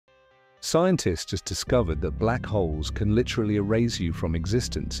Scientists just discovered that black holes can literally erase you from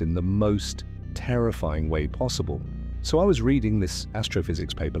existence in the most terrifying way possible. So I was reading this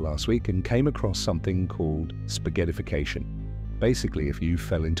astrophysics paper last week and came across something called spaghettification. Basically, if you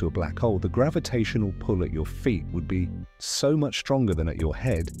fell into a black hole, the gravitational pull at your feet would be so much stronger than at your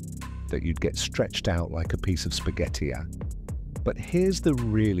head that you'd get stretched out like a piece of spaghetti. But here's the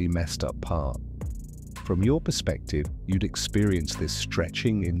really messed up part. From your perspective, you'd experience this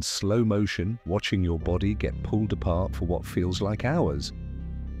stretching in slow motion, watching your body get pulled apart for what feels like hours.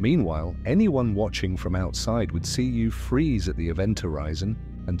 Meanwhile, anyone watching from outside would see you freeze at the event horizon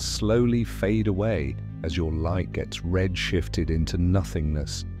and slowly fade away as your light gets red-shifted into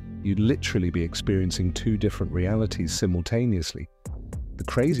nothingness. You'd literally be experiencing two different realities simultaneously. The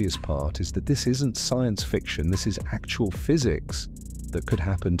craziest part is that this isn't science fiction, this is actual physics that could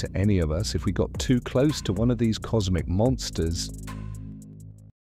happen to any of us if we got too close to one of these cosmic monsters